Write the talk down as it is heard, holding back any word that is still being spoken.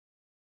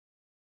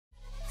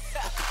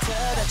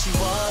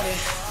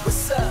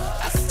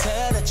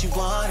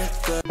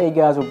Hey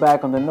guys, we're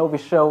back on the Nova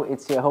Show.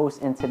 It's your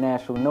host,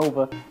 International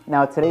Nova.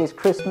 Now today's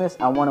Christmas.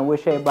 I want to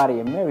wish everybody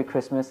a Merry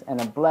Christmas and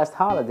a blessed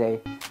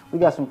holiday. We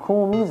got some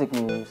cool music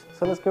news,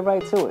 so let's get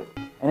right to it.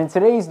 And in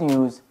today's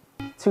news,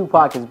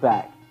 Tupac is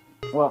back.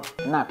 Well,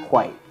 not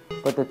quite,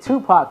 but the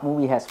Tupac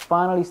movie has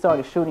finally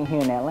started shooting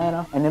here in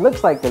Atlanta, and it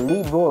looks like the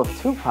lead role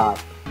of Tupac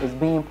is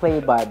being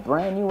played by a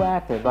brand new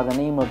actor by the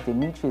name of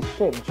Demetrius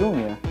Shipp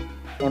Jr.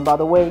 And by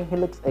the way, he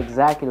looks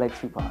exactly like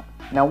Tupac.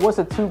 Now, what's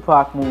a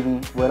Tupac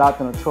movie without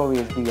the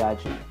notorious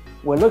b.i.g?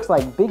 Well, it looks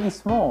like Biggie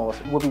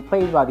Smalls will be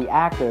played by the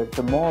actor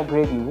Jamal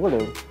Gravy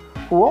Willard,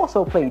 who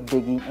also played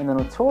Biggie in the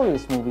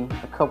Notorious movie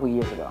a couple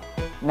years ago.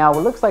 Now,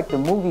 it looks like the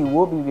movie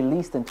will be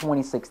released in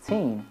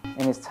 2016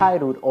 and is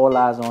titled All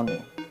Eyes on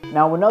Me.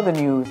 Now, in other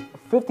news,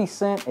 50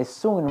 Cent is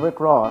suing Rick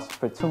Ross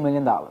for $2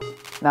 million.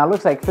 Now, it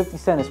looks like 50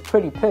 Cent is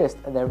pretty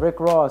pissed that Rick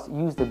Ross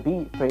used the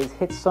beat for his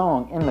hit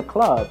song In the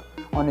Club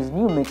on his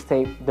new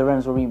mixtape, The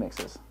Renzo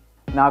Remixes.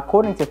 Now,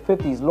 according to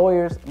 50's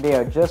lawyers, they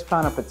are just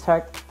trying to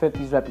protect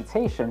 50's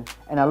reputation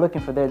and are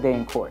looking for their day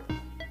in court.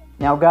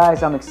 Now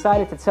guys, I'm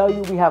excited to tell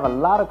you we have a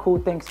lot of cool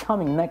things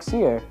coming next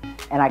year,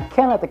 and I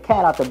can't let the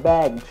cat out the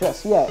bag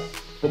just yet,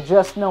 but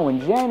just know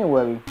in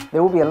January,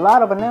 there will be a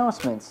lot of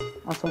announcements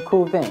on some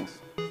cool things.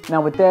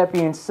 Now with that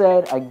being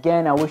said,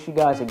 again, I wish you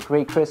guys a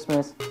great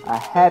Christmas, a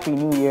happy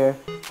new year,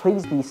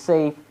 please be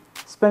safe,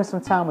 spend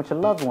some time with your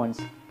loved ones,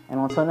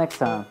 and until next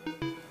time,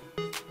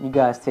 you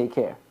guys take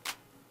care.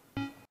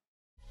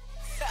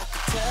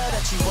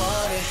 You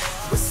want it.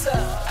 What's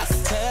up? I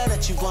can tell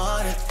that you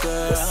want it,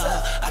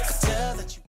 girl.